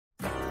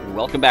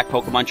Welcome back,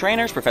 Pokemon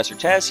Trainers. Professor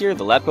Taz here,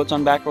 the lab coat's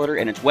on back order,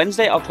 and it's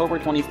Wednesday, October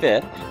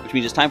 25th, which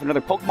means it's time for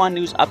another Pokemon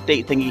news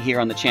update thingy here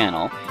on the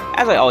channel.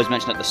 As I always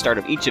mention at the start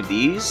of each of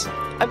these,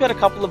 I've got a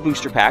couple of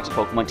booster packs of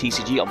Pokemon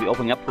TCG I'll be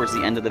opening up towards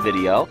the end of the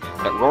video.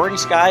 Got Roaring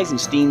Skies and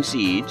Steam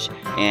Siege,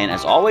 and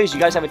as always, you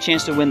guys have a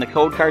chance to win the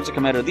code cards that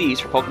come out of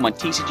these for Pokemon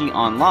TCG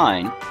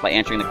Online by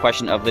answering the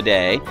question of the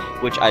day,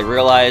 which I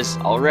realize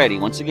already,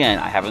 once again,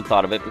 I haven't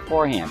thought of it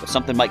beforehand, but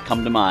something might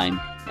come to mind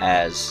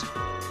as...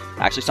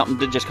 Actually, something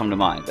did just come to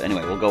mind, but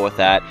anyway, we'll go with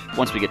that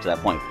once we get to that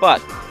point.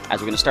 But, as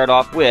we're going to start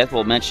off with,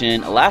 we'll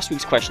mention last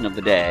week's question of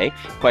the day.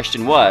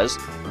 Question was,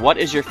 what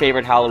is your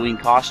favorite Halloween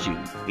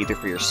costume? Either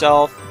for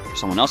yourself, for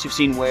someone else you've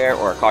seen wear,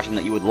 or a costume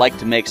that you would like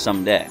to make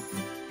someday.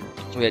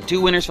 So we had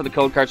two winners for the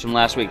code cards from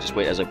last week. Just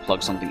wait as I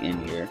plug something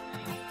in here.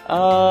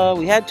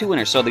 We had two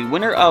winners. So the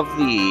winner of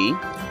the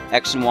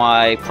X and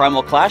Y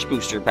Primal Clash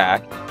Booster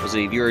Pack was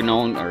a viewer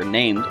known, or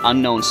named,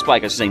 Unknown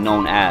Spike. I should say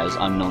known as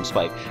Unknown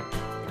Spike.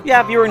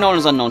 Yeah, viewer known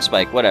as Unknown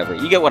Spike, whatever.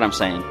 You get what I'm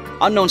saying.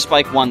 Unknown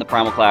Spike won the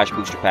Primal Clash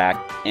Booster Pack,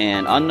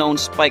 and Unknown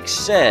Spike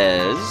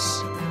says...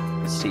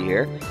 Let's see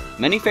here.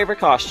 Many favorite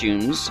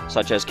costumes,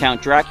 such as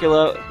Count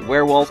Dracula,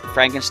 Werewolf,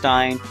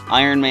 Frankenstein,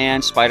 Iron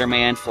Man,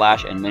 Spider-Man,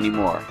 Flash, and many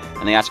more.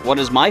 And they ask, what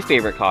is my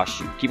favorite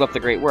costume? Keep up the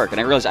great work. And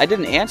I realized I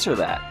didn't answer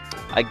that.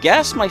 I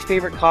guess my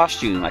favorite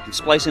costume, I can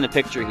splice in a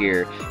picture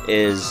here,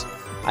 is...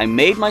 I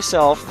made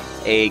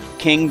myself a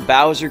King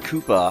Bowser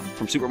Koopa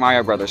from Super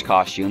Mario Bros.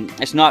 Costume.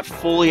 It's not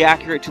fully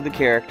accurate to the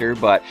character,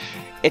 but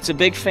it's a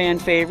big fan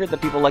favorite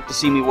that people like to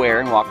see me wear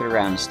and walking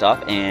around and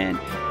stuff, and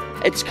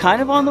it's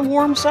kind of on the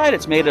warm side.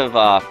 It's made of,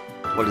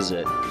 what is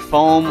it?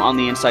 Foam on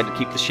the inside to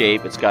keep the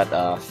shape. It's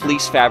got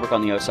fleece fabric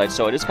on the outside,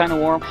 so it is kind of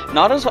warm.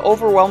 Not as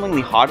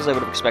overwhelmingly hot as I would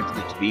have expected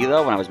it to be,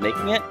 though, when I was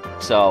making it.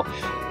 So,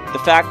 the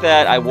fact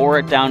that I wore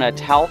it down at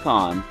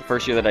Talcon, the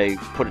first year that I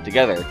put it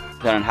together,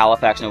 down in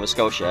Halifax, Nova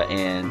Scotia,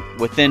 and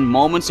within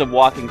moments of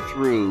walking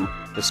through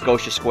the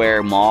Scotia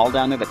Square Mall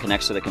down there that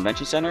connects to the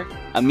convention center,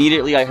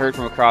 immediately I heard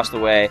from across the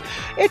way,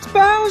 "It's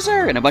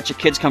Bowser!" And a bunch of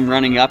kids come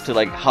running up to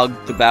like hug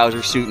the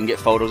Bowser suit and get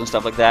photos and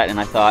stuff like that, and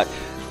I thought,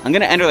 I'm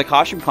going to enter the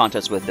costume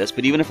contest with this,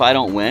 but even if I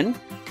don't win,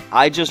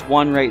 I just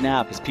won right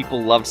now because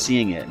people loved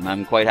seeing it, and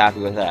I'm quite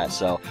happy with that.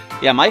 So,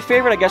 yeah, my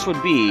favorite, I guess,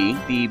 would be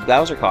the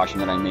Bowser costume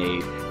that I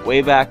made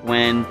way back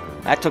when.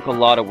 That took a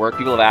lot of work.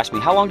 People have asked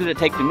me, how long did it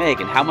take to make,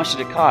 and how much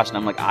did it cost? And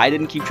I'm like, I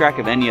didn't keep track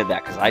of any of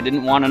that, because I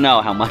didn't want to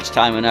know how much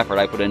time and effort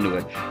I put into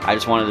it. I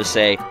just wanted to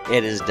say,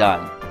 it is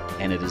done.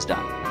 And it is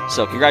done.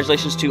 So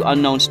congratulations to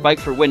Unknown Spike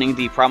for winning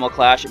the Primal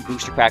Clash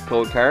Booster Pack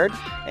code card.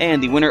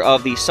 And the winner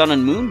of the Sun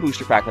and Moon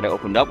Booster Pack that I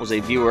opened up was a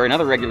viewer,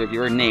 another regular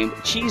viewer, named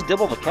Cheese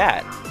Dibble the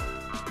Cat.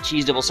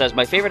 Cheese Dibble says,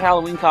 my favorite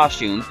Halloween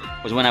costume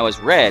was when I was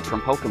Red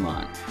from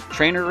Pokemon.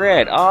 Trainer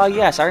Red, ah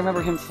yes, I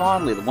remember him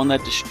fondly, the one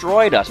that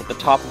destroyed us at the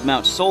top of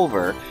Mount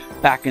Silver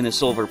back in the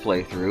Silver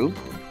playthrough.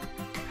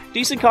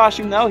 Decent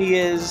costume though, he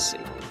is...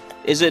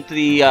 Is it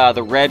the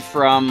Red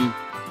from...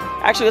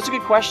 Actually, that's a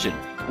good question.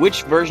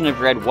 Which version of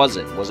Red was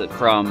it? Was it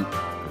from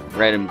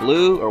Red and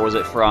Blue, or was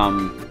it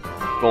from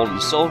Gold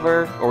and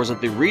Silver, or was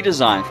it the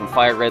redesign from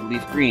Fire Red,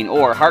 Leaf Green,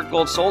 or Heart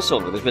Gold, Soul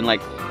Silver? There's been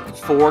like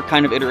 4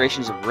 kind of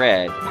iterations of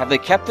Red. Have they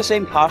kept the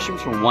same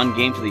costumes from one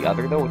game to the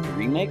other though with the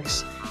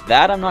remakes?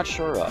 That I'm not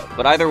sure of.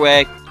 But either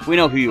way, we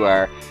know who you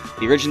are.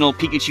 The original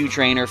Pikachu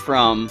trainer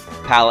from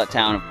Pallet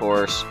Town, of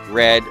course.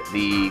 Red,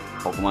 the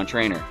Pokemon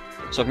trainer.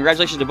 So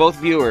congratulations to both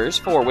viewers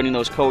for winning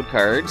those code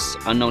cards,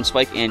 Unknown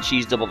Spike and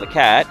Cheese Double the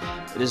Cat.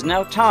 It is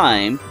now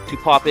time to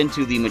pop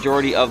into the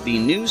majority of the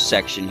news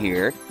section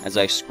here, as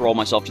I scroll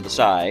myself to the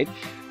side.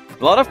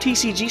 A lot of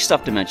TCG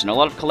stuff to mention, a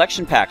lot of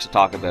collection packs to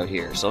talk about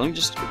here. So let me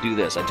just do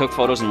this. I took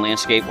photos in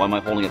landscape. Why am I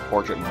holding a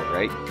portrait mode,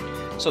 right?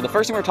 So the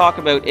first thing we're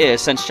talking about is,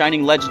 since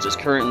Shining Legends is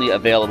currently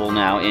available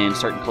now in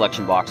certain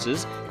collection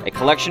boxes, a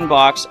collection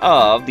box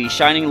of the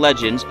Shining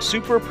Legends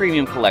Super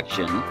Premium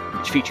Collection,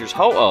 which features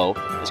Ho-Oh,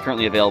 is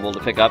currently available to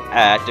pick up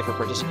at different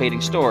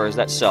participating stores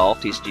that sell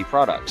TCG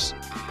products.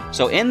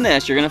 So in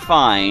this, you're going to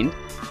find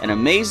an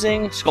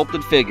amazing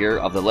sculpted figure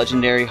of the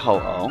legendary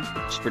Ho-Oh,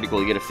 which is pretty cool.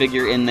 You get a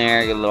figure in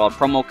there, you get a lot of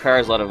promo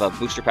cards, a lot of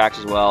booster packs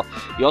as well.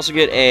 You also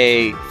get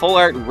a full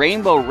art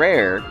rainbow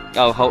rare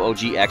of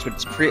Ho-Oh-GX, but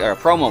it's a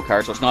promo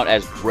card, so it's not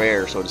as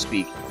rare, so to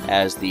speak,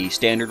 as the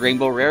standard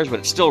rainbow rares, but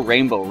it's still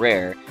rainbow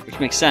rare, which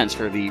makes sense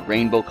for the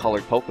rainbow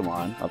colored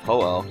Pokemon of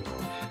Ho-Oh.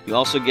 You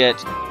also get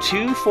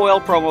 2 foil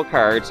promo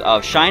cards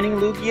of Shining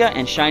Lugia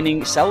and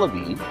Shining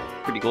Celebi.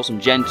 Pretty cool, some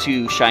Gen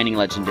 2 Shining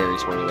Legendaries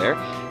for you there.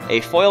 A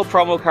foil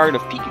promo card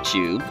of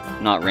Pikachu,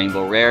 not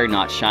Rainbow Rare,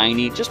 not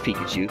Shiny, just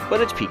Pikachu,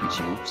 but it's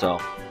Pikachu, so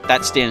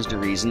that stands to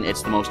reason.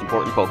 It's the most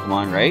important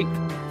Pokemon, right?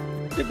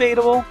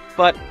 Debatable,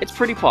 but it's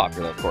pretty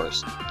popular, of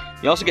course.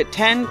 You also get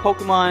 10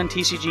 Pokemon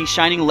TCG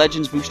Shining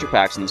Legends booster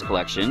packs in this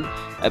collection,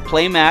 a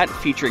playmat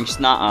featuring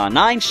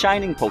 9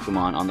 Shining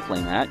Pokemon on the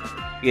playmat,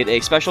 You get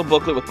a special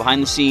booklet with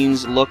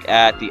behind-the-scenes look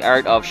at the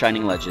art of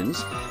Shining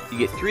Legends. You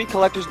get 3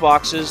 collector's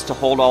boxes to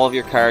hold all of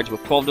your cards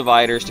with 12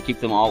 dividers to keep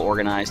them all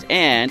organized,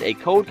 and a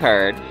code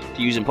card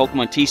to use in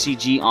Pokemon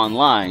TCG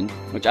Online,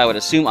 which I would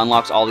assume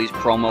unlocks all these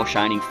promo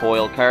Shining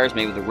foil cards,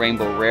 maybe the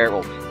Rainbow Rare,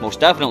 well, most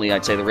definitely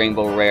I'd say the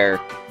Rainbow Rare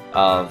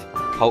of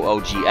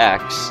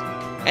Po-GX,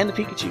 and the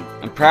Pikachu.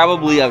 And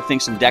probably I would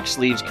think some deck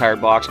sleeves, card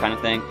box kind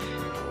of thing.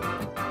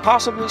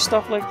 Possibly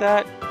stuff like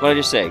that. What did I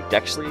just say?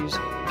 Deck sleeves?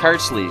 Card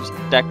sleeves,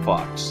 deck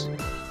box.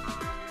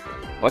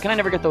 Why can I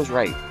never get those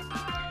right?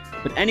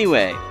 But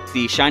anyway,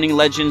 the Shining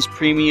Legends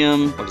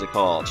Premium, what is it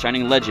called?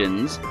 Shining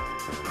Legends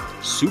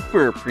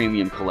Super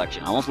Premium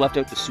Collection. I almost left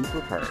out the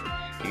Super part.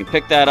 You can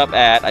pick that up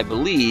at, I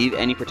believe,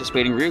 any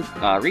participating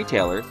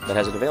retailer that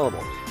has it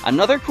available.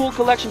 Another cool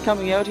collection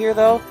coming out here,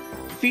 though,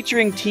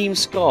 featuring Team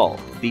Skull.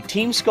 The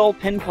Team Skull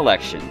Pin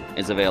Collection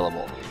is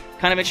available.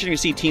 Kind of interesting to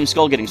see Team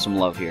Skull getting some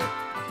love here.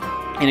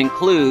 It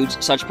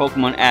includes such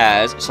Pokemon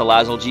as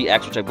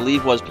Salazzle-GX, which I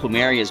believe was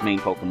Plumeria's main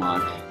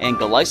Pokemon, and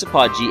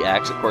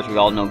Golisopod-GX. Of course, we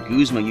all know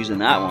Guzma using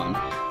that one.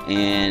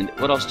 And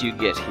what else do you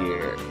get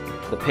here?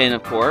 The pin,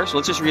 of course.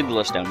 Let's just read the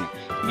list down here.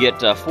 You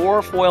get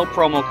 4 foil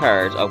promo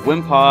cards of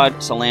Wimpod,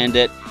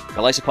 Salandit,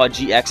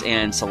 Golisopod-GX,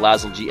 and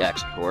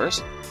Salazzle-GX, of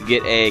course. You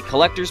get a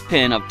collector's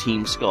pin of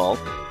Team Skull,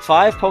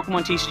 5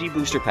 Pokemon TCG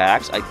booster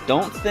packs. I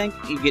don't think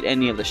you get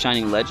any of the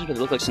Shining Legends, because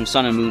they look like some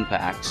Sun and Moon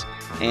packs.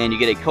 And you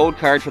get a code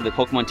card for the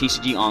Pokemon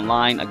TCG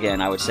Online.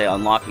 Again, I would say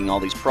unlocking all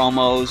these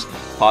promos,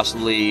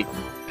 possibly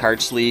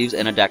card sleeves,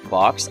 and a deck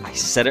box. I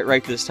said it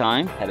right this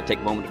time. Had to take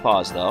a moment to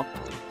pause, though.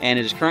 And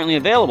it is currently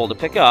available to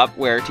pick up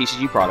where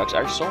TCG products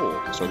are sold.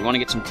 So if you want to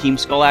get some Team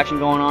Skull action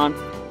going on,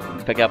 you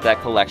can pick up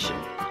that collection.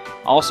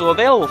 Also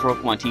available for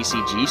Pokemon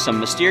TCG, some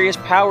Mysterious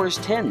Powers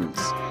tins.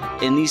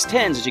 In these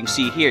tins, as you can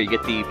see here, you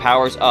get the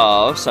powers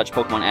of such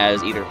Pokemon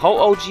as either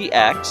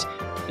Ho-Oh-GX,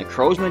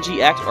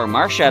 Necrozma-GX, or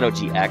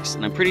Marshadow-GX,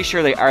 and I'm pretty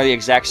sure they are the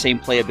exact same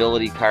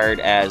playability card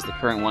as the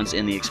current ones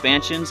in the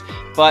expansions,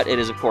 but it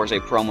is, of course, a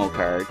promo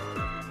card.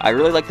 I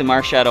really like the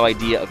Marshadow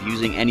idea of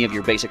using any of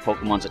your basic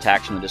Pokemon's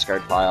attacks from the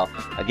discard pile.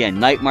 Again,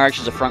 Night March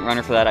is a front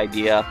runner for that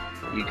idea.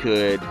 You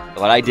could,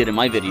 what I did in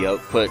my video,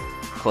 put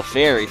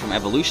Clefairy from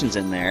Evolutions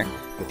in there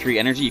with 3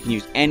 energy. You can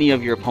use any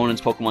of your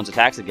opponent's Pokemon's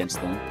attacks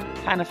against them.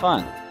 Kind of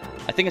fun.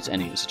 I think it's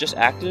any. Is it just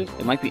active?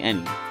 It might be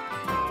any.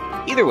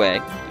 Either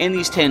way, in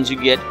these tins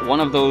you get one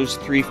of those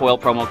 3 foil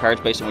promo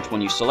cards based on which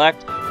one you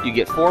select. You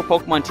get 4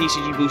 Pokemon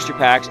TCG booster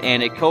packs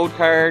and a code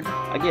card,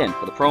 again,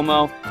 for the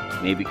promo.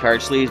 Maybe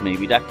card sleeves,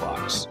 maybe deck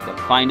box. You'll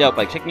find out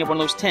by picking up one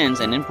of those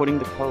tins and inputting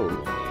the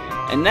code.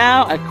 And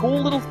now, a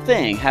cool little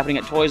thing happening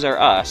at Toys R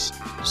Us.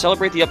 To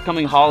celebrate the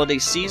upcoming holiday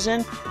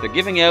season, they're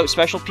giving out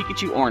special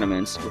Pikachu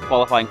ornaments with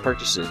qualifying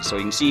purchases. So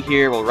you can see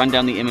here, we'll run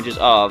down the images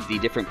of the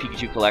different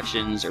Pikachu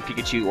collections, or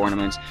Pikachu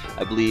ornaments.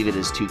 I believe it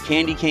is 2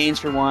 candy canes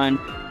for one,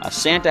 a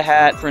Santa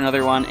hat for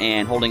another one,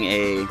 and holding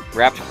a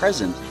wrapped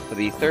present for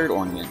the 3rd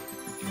ornament.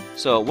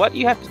 So what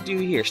you have to do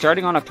here,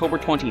 starting on October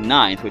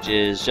 29th, which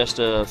is just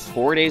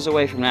 4 days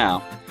away from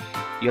now,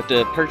 you have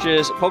to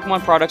purchase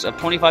Pokemon products of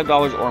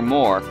 $25 or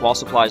more while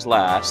supplies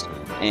last,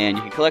 and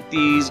you can collect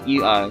these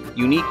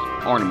unique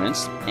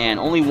ornaments, and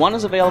only one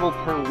is available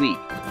per week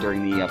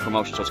during the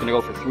promotion, so it's going to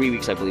go for 3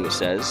 weeks, I believe it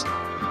says.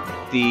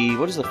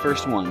 What is the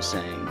first one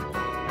saying?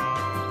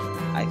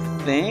 I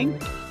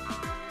think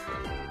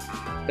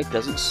it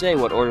doesn't say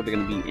what order they're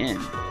going to be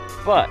in,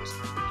 but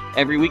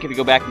every week, if you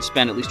go back and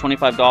spend at least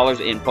 $25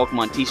 in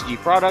Pokemon TCG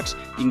products,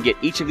 you can get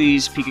each of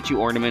these Pikachu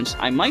ornaments.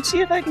 I might see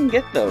if I can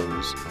get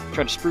those.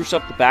 Try to spruce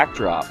up the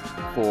backdrop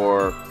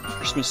for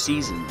Christmas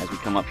season as we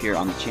come up here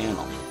on the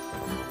channel.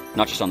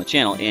 Not just on the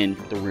channel, in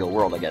the real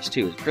world, I guess,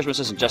 too. Christmas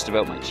isn't just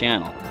about my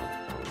channel,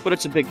 but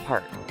it's a big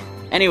part.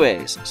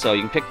 Anyways, so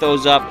you can pick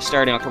those up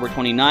starting October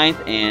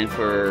 29th, and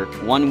for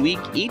 1 week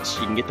each,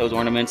 you can get those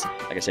ornaments.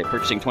 Like I say,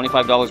 purchasing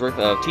 $25 worth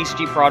of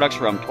TCG products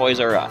from Toys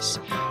R Us.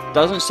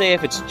 Doesn't say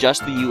if it's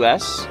just the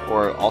US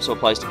or also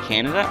applies to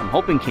Canada. I'm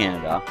hoping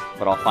Canada,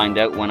 but I'll find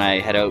out when I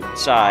head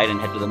outside and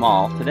head to the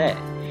mall today.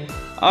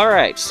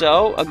 Alright,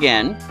 so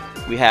again,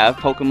 we have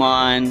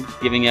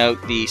Pokemon giving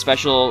out the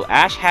special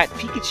Ash Hat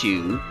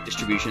Pikachu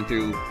distribution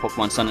through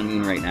Pokemon Sun and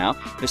Moon right now.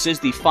 This is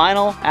the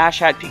final Ash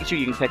Hat Pikachu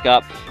you can pick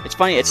up. It's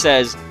funny, it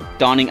says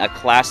donning a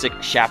classic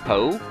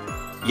chapeau,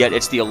 yet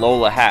it's the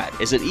Alola hat.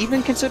 Is it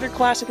even considered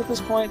classic at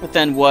this point? But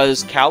then,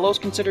 was Kalos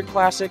considered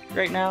classic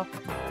right now?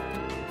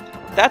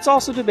 That's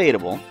also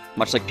debatable,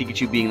 much like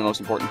Pikachu being the most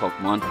important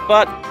Pokemon,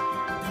 but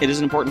it is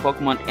an important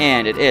Pokemon,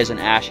 and it is an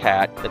Ash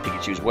hat that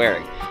Pikachu is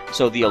wearing.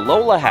 So the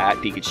Alola hat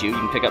Pikachu you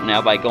can pick up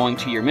now by going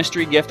to your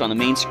mystery gift on the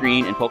main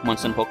screen in Pokemon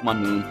Sun, Pokemon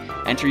Moon,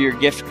 enter your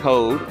gift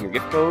code,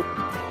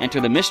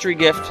 enter the mystery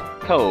gift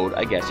code,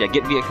 I guess, yeah,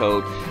 get via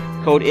code.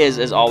 Code is,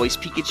 as always,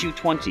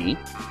 Pikachu20.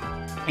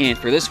 And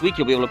for this week,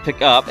 you'll be able to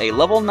pick up a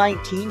level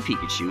 19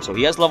 Pikachu. So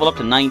he has leveled up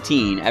to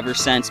 19 ever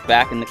since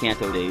back in the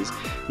Kanto days.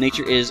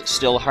 Nature is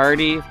still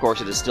hardy. Of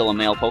course, it is still a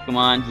male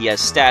Pokemon. He has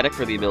Static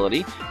for the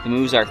ability. The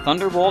moves are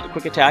Thunderbolt,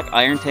 Quick Attack,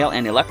 Iron Tail,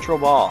 and Electro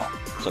Ball.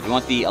 So if you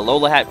want the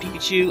Alola Hat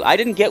Pikachu, I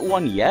didn't get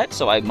one yet,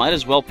 so I might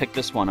as well pick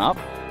this one up.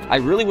 I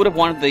really would have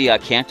wanted the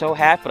Kanto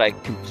hat, but I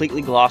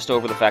completely glossed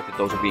over the fact that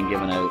those were being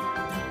given out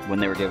when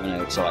they were given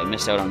out, so I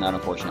missed out on that,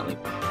 unfortunately.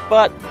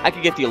 But I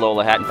could get the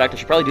Alola hat. In fact, I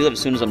should probably do that as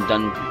soon as I'm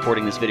done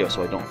recording this video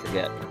so I don't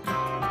forget.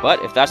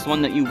 But if that's the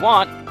one that you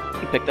want, you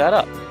can pick that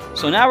up.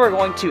 So now we're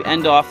going to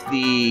end off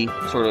the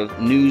sort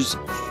of news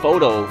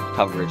photo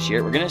coverage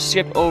here. We're going to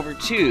skip over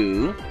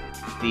to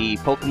the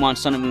Pokemon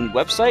Sun and Moon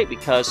website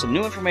because some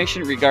new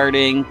information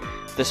regarding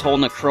this whole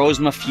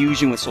Necrozma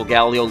fusion with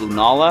Solgaleo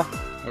Lunala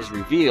is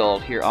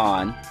revealed here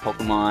on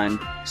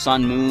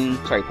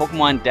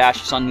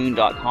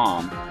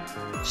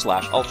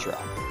Pokemon-sunmoon.com/ultra.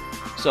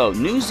 So,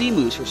 new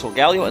Z-moves for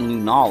Solgaleo and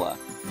Lunala.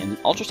 In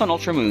Ultra Sun,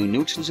 Ultra Moon, new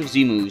exclusive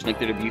Z-moves make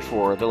their debut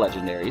for the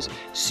legendaries: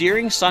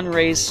 Searing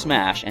Sunrays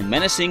Smash and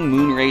Menacing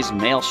Moonrays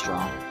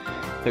Maelstrom.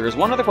 There is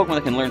one other Pokemon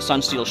that can learn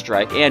Sunsteel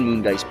Strike and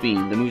Moondice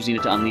Beam. The moves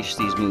needed to unleash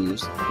these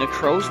moves: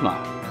 Necrozma.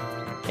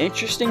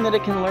 Interesting that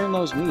it can learn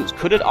those moves.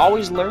 Could it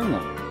always learn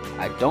them?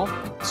 I don't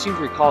seem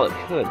to recall it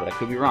could, but I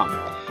could be wrong.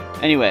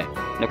 Anyway,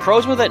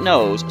 Necrozma that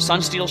knows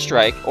Sunsteel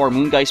Strike or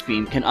Moondice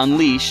Beam can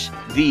unleash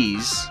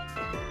these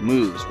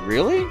moves.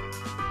 Really?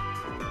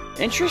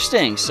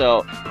 Interesting.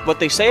 So, what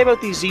they say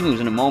about these Z moves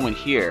in a moment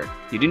here,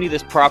 you do need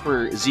this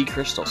proper Z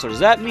crystal. So does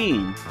that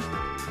mean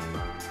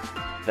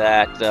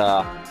that,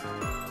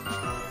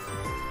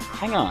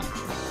 hang on.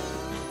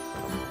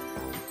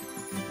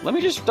 Let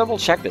me just double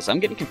check this. I'm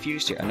getting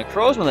confused here. A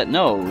Necrozma that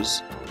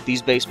knows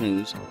these base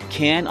moves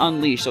can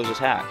unleash those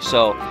attacks.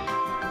 So,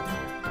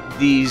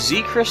 the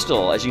Z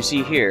crystal, as you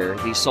see here,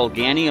 the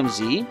Solganium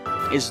Z,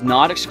 is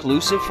not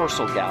exclusive for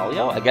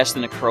Solgaleo. I guess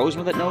the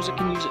Necrozma that knows it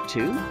can use it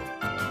too?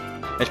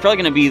 It's probably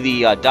going to be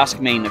the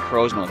Duskmane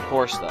Necrozma, of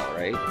course, though,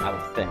 right? I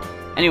would think.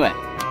 Anyway,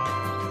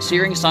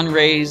 Searing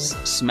Sunrays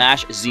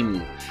Smash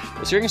Z-move.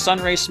 The Searing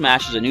Sunrays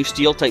Smash is a new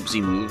Steel-type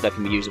Z-move that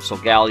can be used with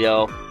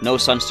Solgaleo, no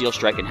Sunsteel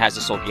Strike, and has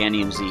the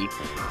Solganium Z.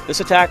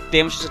 This attack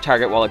damages a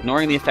target while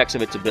ignoring the effects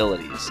of its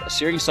abilities. A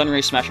Searing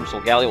Sunrays Smash from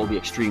Solgaleo will be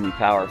extremely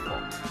powerful.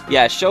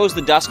 Yeah, it shows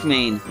the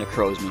Duskmane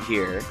Necrozma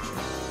here.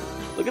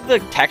 Look at the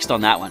text on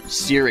that one.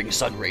 Searing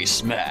Sunrays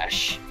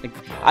Smash.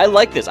 I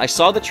like this. I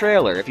saw the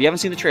trailer. If you haven't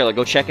seen the trailer,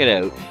 go check it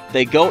out.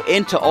 They go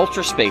into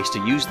Ultra Space to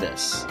use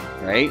this,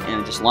 right?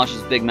 And it just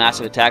launches a big,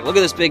 massive attack. Look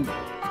at this big,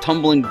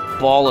 tumbling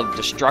ball of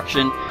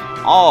destruction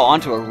all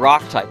onto a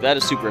rock type. That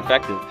is super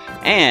effective.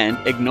 And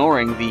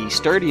ignoring the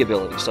Sturdy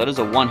ability. So it is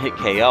a one-hit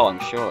KO, I'm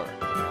sure.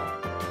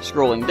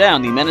 Scrolling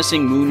down, the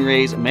Menacing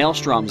Moonrays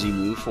Maelstrom Z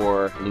move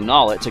for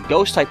Lunala. It's a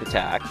Ghost-type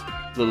attack.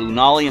 The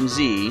Lunalium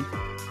Z...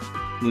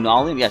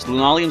 Lunalium? Yes,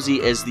 Lunalium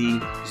Z is the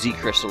Z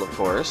Crystal, of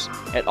course.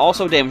 It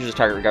also damages the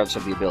target regardless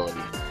of the ability.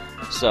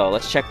 So,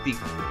 let's check the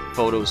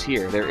photos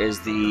here. There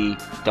is the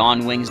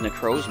Dawn Wings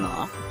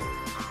Necrozma.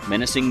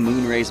 Menacing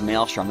Moonrays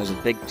Maelstrom. There's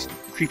a big,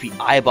 creepy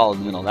eyeball in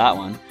the middle of that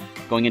one.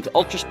 Going into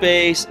Ultra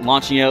Space,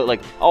 launching out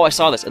like... Oh, I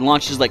saw this. It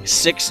launches like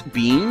 6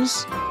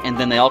 beams, and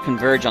then they all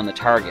converge on the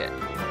target.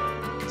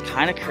 It's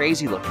kind of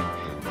crazy looking.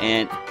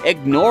 And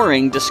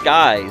ignoring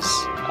Disguise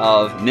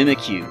of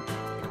Mimikyu.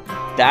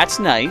 That's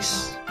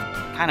nice.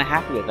 Kind of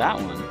happy with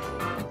that one.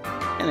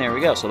 And there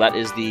we go. So that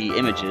is the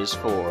images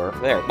for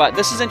there. But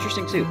this is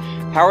interesting too.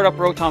 Powered up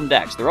Rotom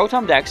Dex. The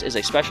Rotom Dex is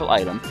a special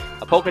item.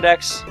 A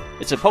Pokedex.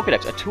 It's a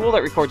Pokedex, a tool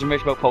that records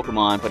information about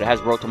Pokemon, but it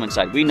has Rotom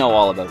inside. We know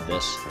all about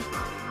this.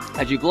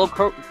 As you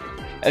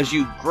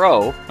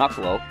grow,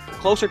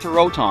 closer to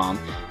Rotom,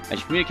 as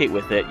you communicate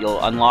with it,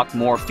 you'll unlock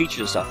more features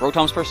and stuff.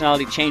 Rotom's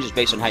personality changes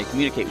based on how you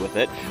communicate with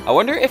it. I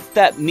wonder if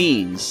that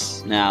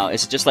means, now,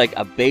 it's just like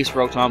a base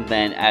Rotom,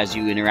 then as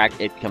you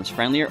interact, it becomes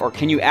friendlier, or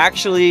can you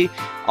actually,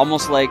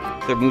 almost like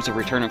the moves of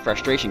Return and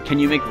Frustration, can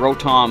you make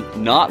Rotom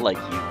not like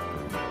you?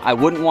 I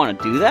wouldn't want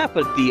to do that,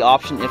 but the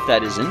option, if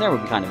that is in there,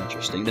 would be kind of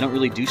interesting. They don't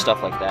really do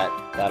stuff like that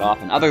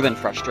often, other than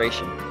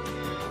Frustration.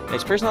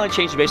 Its personality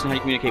changes based on how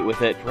you communicate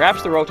with it.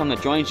 Perhaps the Rotom that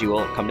joins you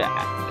will come to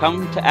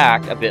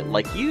act a bit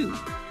like you.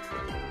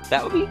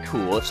 That would be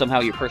cool if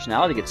somehow your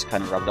personality gets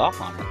kind of rubbed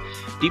off on it.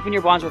 Deepen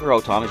your bonds with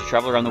Rotom as you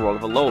travel around the world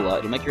of Alola.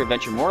 It'll make your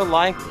adventure more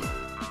lively.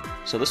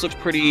 So this looks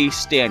pretty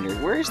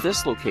standard. Where is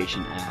this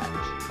location at?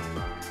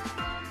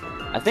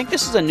 I think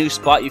this is a new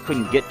spot you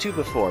couldn't get to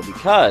before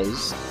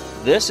because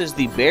this is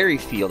the berry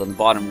field on the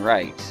bottom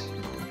right.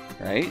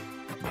 Right?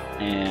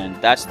 And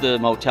that's the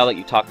motel that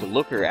you talked to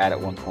Looker at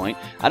one point.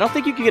 I don't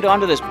think you could get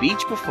onto this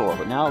beach before,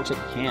 but now it looks like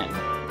you can.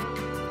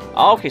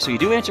 Okay, so you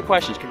do answer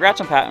questions.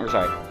 Congrats on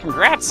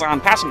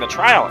passing the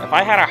trial. If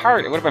I had a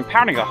heart, it would have been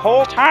pounding the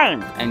whole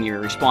time. And your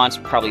response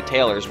probably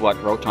tailors what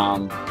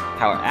Rotom,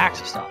 how it acts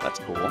and stuff. That's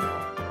cool.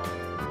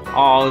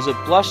 Oh, is it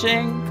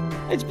blushing?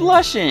 It's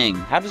blushing!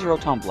 How does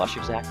Rotom blush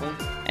exactly?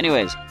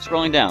 Anyways,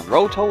 scrolling down.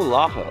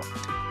 Roto-Lotto.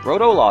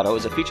 Roto-Lotto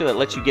is a feature that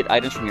lets you get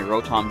items from your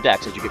Rotom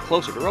Dex as you get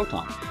closer to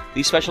Rotom.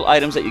 These special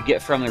items that you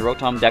get from the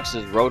Rotom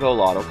Dex's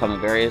Roto-Lotto come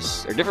in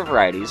different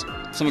varieties.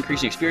 Some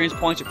increasing experience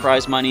points or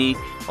prize money,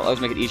 while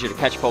others make it easier to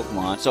catch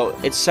Pokemon. So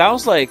it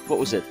sounds like, what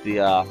was it?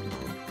 What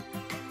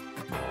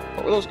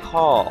were those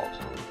called?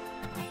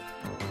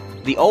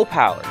 The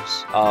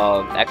O-Powers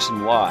of X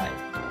and Y.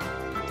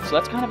 So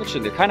that's kind of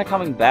interesting. They're kind of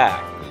coming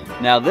back.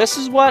 Now this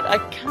is what I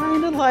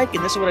kind of like,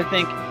 and this is what I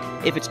think,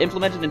 if it's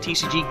implemented in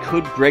TCG,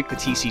 could break the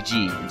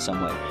TCG in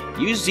some way.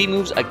 Use Z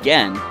moves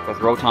again with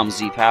Rotom's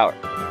Z power.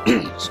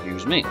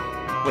 Excuse me.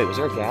 Wait, was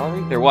there a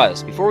gallery? There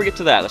was. Before we get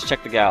to that, let's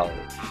check the gallery.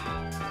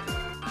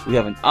 We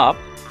have an up.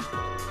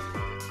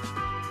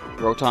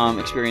 Rotom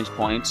experience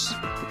points.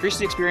 Increase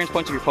the experience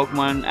points of your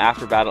Pokemon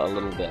after battle a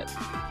little bit.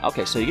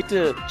 Okay, so you get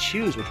to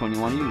choose which one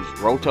you want to use.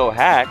 Roto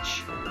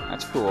Hatch.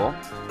 That's cool.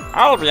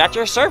 I'll be at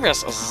your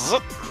service.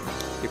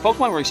 Your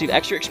Pokemon will receive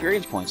extra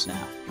experience points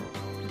now.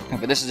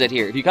 But this is it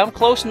here. If you come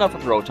close enough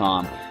with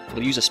Rotom,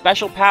 it'll use a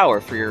special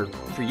power for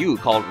you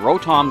called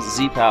Rotom's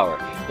Z power.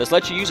 This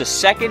lets you use a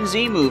second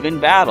Z move in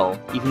battle,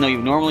 even though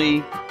you're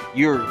normally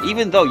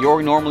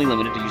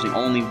limited to using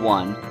only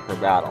one per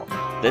battle.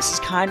 This is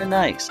kind of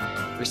nice.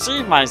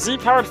 Receive my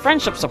Z-powered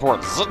friendship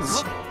support.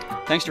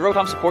 Thanks to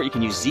Rotom's support, you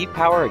can use Z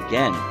power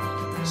again.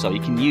 So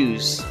you can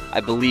use, I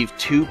believe,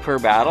 2 per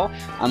battle,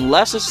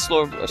 unless it's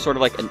sort of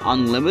like an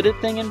unlimited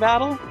thing in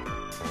battle.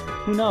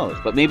 Who knows?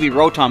 But maybe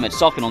Rotom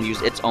itself can only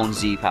use its own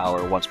Z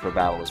power once per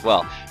battle as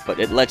well. But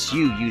it lets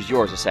you use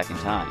yours a second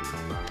time.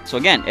 So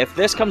again, if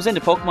this comes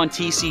into Pokemon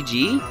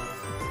TCG,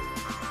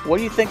 what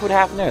do you think would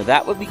happen there?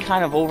 That would be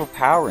kind of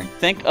overpowering.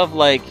 Think of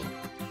like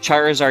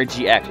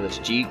Charizard-GX with its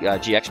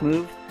GX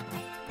move.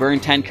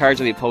 Burn 10 cards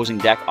of the opposing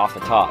deck off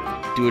the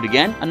top. Do it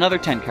again, another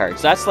 10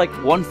 cards. That's like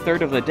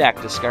 1/3 of the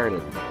deck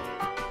discarded.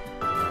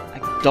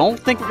 I don't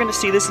think we're going to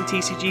see this in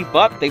TCG,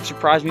 but they've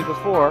surprised me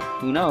before.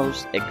 Who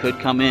knows? It could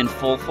come in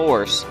full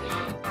force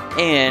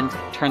and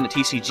turn the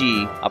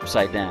TCG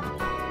upside down.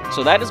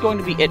 So that is going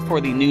to be it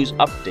for the news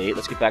update.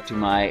 Let's get back to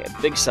my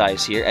big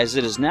size here, as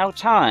it is now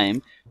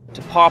time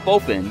to pop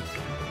open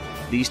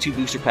these 2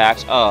 booster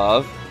packs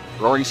of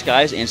Roaring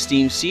Skies and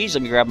Steam Siege.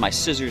 Let me grab my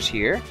scissors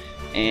here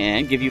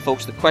and give you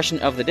folks the question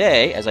of the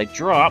day as I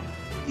drop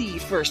the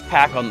first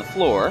pack on the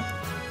floor.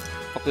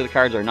 Hopefully the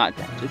cards are not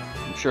dented.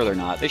 I'm sure they're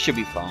not. They should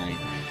be fine.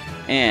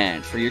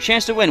 And for your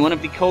chance to win one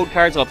of the code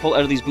cards I'll pull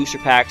out of these booster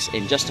packs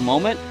in just a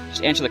moment,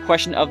 just answer the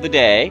question of the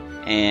day.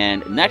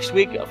 And next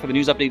week, for the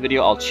news update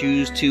video, I'll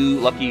choose 2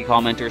 lucky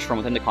commenters from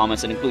within the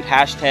comments and include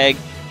hashtag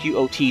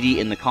QOTD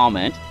in the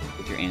comment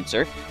with your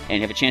answer. And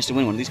you have a chance to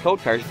win one of these code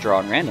cards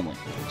drawn randomly.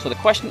 So the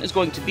question is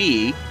going to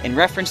be, in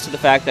reference to the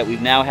fact that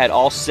we've now had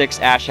all 6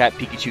 Ash Hat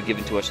Pikachu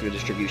given to us through the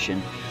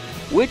distribution,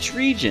 which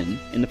region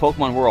in the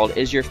Pokemon world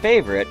is your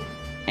favorite,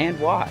 and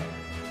why?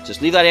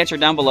 Just leave that answer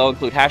down below,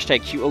 include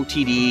hashtag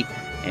QOTD,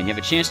 and you have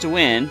a chance to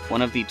win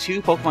one of the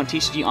 2 Pokemon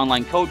TCG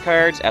Online code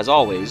cards, as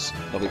always.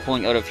 I'll be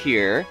pulling out of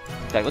here.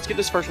 In fact, let's get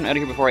this first one out of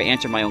here before I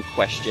answer my own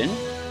question.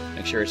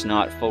 Make sure it's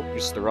not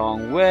focused the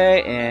wrong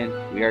way, and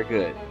we are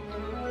good.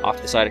 Off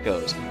to the side it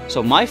goes.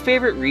 So my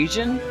favorite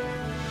region,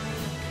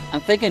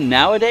 I'm thinking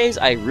nowadays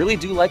I really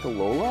do like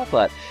Alola,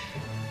 but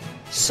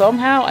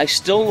somehow I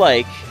still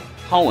like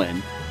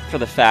Hoenn for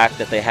the fact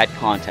that they had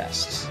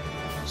contests.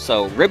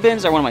 So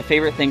ribbons are one of my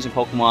favorite things in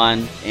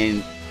Pokemon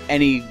in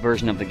any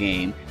version of the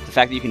game. The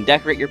fact that you can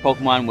decorate your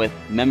Pokemon with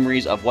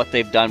memories of what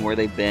they've done, where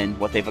they've been,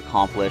 what they've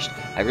accomplished.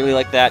 I really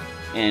like that.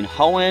 And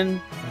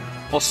Hoenn,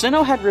 well,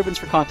 Sinnoh had ribbons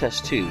for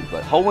contests too,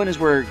 but Hoenn is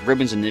where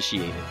ribbons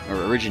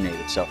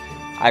originated. So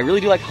I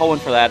really do like Hoenn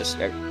for that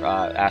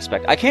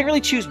aspect. I can't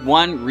really choose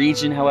one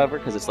region, however,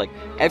 because it's like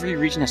every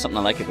region has something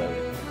I like about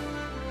it.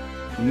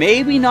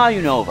 Maybe not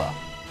Unova,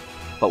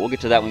 but we'll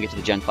get to that when we get to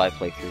the Gen 5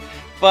 playthrough.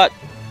 But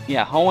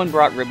yeah, Hoenn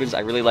brought ribbons. I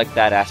really like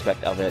that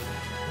aspect of it.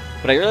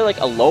 But I really like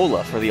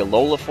Alola for the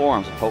Alola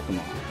forms of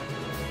Pokemon.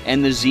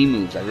 And the Z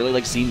moves. I really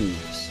like Z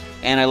moves.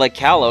 And I like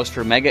Kalos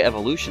for Mega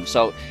Evolution.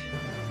 So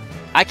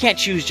I can't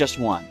choose just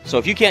one. So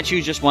if you can't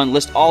choose just one,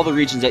 list all the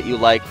regions that you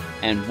like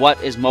and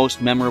what is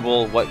most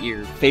memorable, what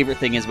your favorite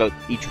thing is about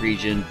each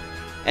region,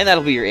 and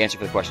that'll be your answer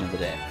for the question of the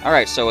day.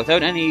 Alright, so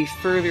without any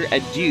further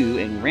ado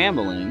and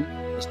rambling,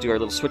 let's do our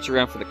little switch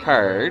around for the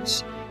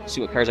cards. See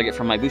what cards I get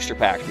from my booster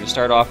pack. We're going to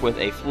start off with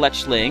a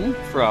Fletchling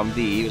from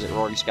the, was it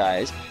Roaring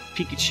Skies?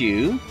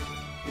 Pikachu.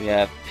 We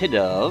have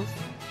Pidove.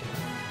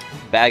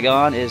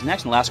 Bagon is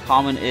next, and the last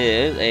common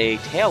is a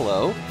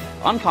Tailo.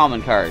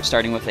 Uncommon card,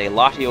 starting with a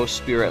Latios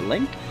Spirit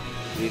Link.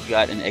 We've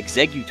got an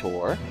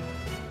Exeggutor.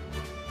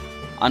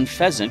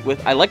 Unpheasant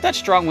with, I like that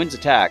Strong Winds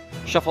attack.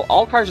 Shuffle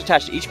all cards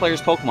attached to each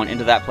player's Pokemon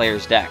into that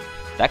player's deck.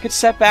 That could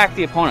set back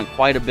the opponent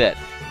quite a bit.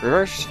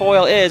 Reverse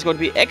foil is going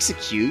to be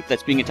Execute,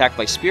 that's being attacked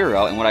by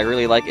Spearow, and what I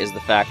really like is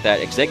the fact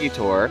that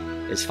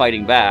Exeggutor is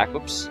fighting back,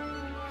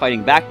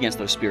 fighting back against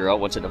those Spearow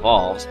once it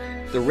evolves.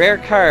 The rare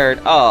card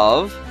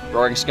of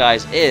Roaring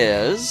Skies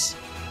is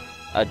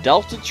a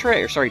Delta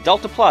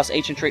Plus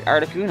Ancient Trait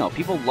Articuno.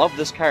 People love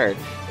this card.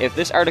 If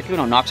this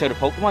Articuno knocks out a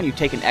Pokemon, you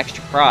take an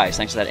extra prize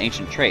thanks to that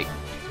Ancient Trait.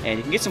 And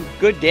you can get some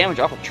good damage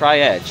off of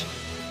Tri-Edge.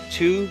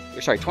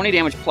 20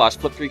 damage plus,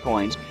 flip 3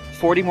 coins,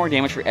 40 more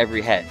damage for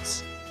every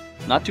heads.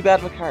 Not too bad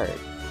of a card.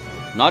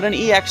 Not an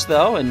EX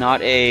though, and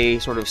not a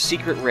sort of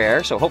secret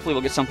rare, so hopefully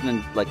we'll get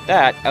something like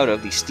that out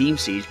of the Steam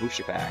Siege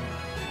booster pack.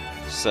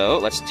 So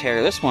let's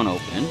tear this one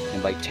open,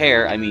 and by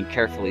tear I mean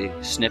carefully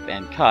snip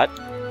and cut.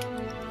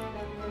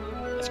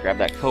 Let's grab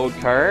that code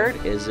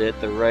card. Is it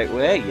the right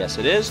way? Yes,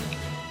 it is.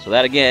 So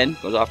that again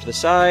goes off to the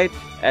side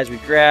as we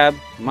grab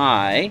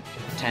my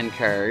 10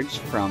 cards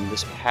from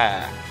this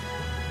pack.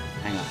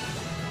 Hang on.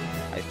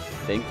 I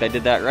think I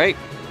did that right.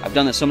 I've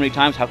done this so many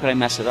times, how could I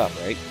mess it up,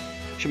 right?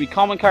 Should be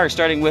common cards,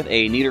 starting with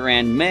a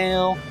Nidoran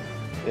male.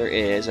 There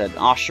is an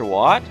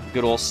Oshawott,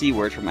 good old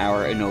C-word from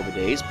our Innova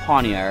days,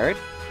 Pawniard.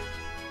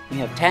 We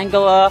have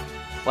Tangela.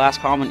 Last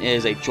common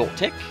is a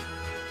Joltik.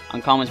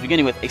 Uncommons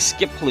beginning with a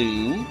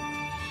Skiploom.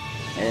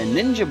 And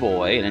Ninja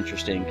Boy, an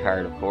interesting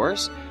card, of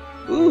course.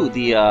 Ooh,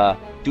 the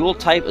dual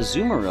type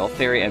Azumarill,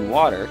 Fairy and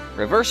Water.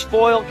 Reverse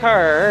foil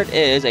card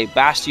is a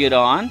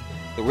Bastiodon.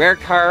 The rare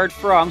card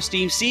from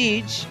Steam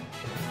Siege,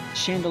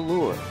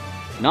 Chandelure.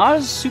 Not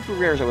as super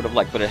rare as I would have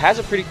liked, but it has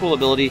a pretty cool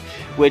ability,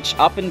 which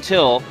up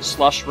until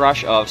Slush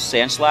Rush of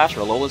Sandslash,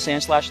 or Alola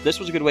Sandslash, this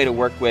was a good way to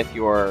work with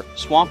your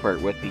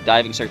Swampert with the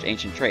Diving Search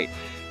Ancient trait.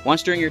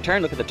 Once during your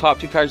turn, look at the top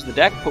 2 cards of the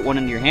deck, put one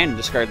into your hand, and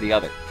discard the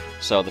other.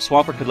 So the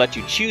Swampert could let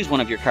you choose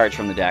one of your cards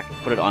from the deck,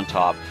 put it on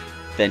top,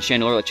 then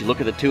Chandelure lets you look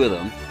at the 2 of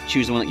them,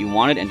 choose the one that you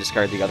wanted, and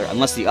discard the other,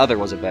 unless the other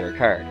was a better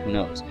card. Who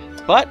knows?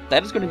 But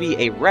that is going to be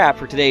a wrap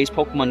for today's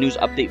Pokemon News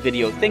Update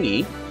video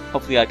thingy.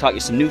 Hopefully I taught you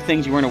some new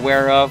things you weren't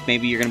aware of.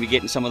 Maybe you're going to be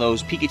getting some of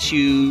those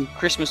Pikachu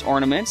Christmas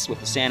ornaments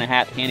with the Santa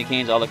hat, the candy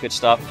canes, all that good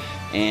stuff.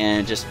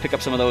 And just pick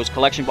up some of those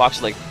collection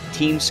boxes like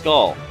Team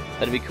Skull.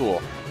 That'd be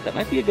cool. That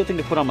might be a good thing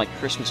to put on my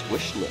Christmas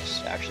wish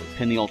list, actually.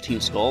 Pin the old Team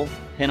Skull,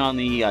 pin on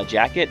the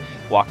jacket,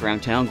 walk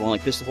around town going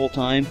like this the whole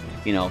time.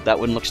 You know, that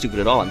wouldn't look stupid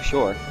at all, I'm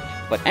sure.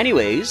 But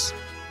anyways,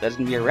 that's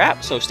going to be a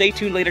wrap. So stay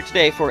tuned later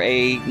today for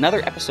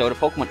another episode of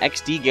Pokemon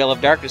XD Gale of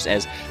Darkness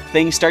as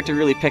things start to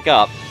really pick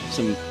up.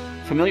 Some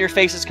familiar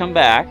faces come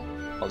back,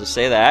 I'll just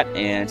say that,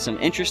 and some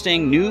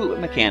interesting new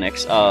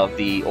mechanics of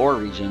the Ore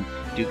region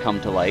do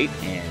come to light,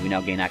 and we now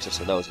gain access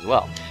to those as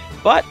well.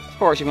 But, of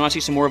course, if you want to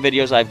see some more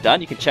videos I've done,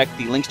 you can check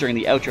the links during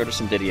the outro to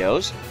some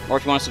videos. Or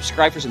if you want to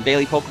subscribe for some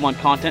daily Pokemon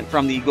content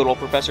from the good old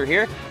professor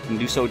here, you can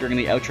do so during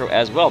the outro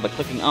as well by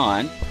clicking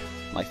on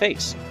my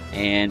face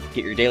and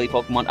get your daily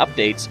Pokemon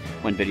updates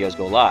when videos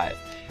go live.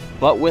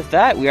 But with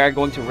that, we are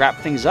going to wrap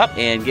things up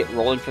and get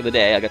rolling for the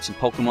day. I got some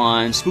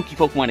Pokemon, spooky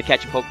Pokemon to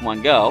catch in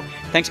Pokemon Go.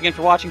 Thanks again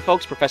for watching,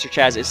 folks. Professor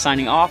Chaz is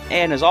signing off,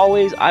 and as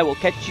always, I will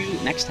catch you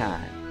next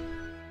time.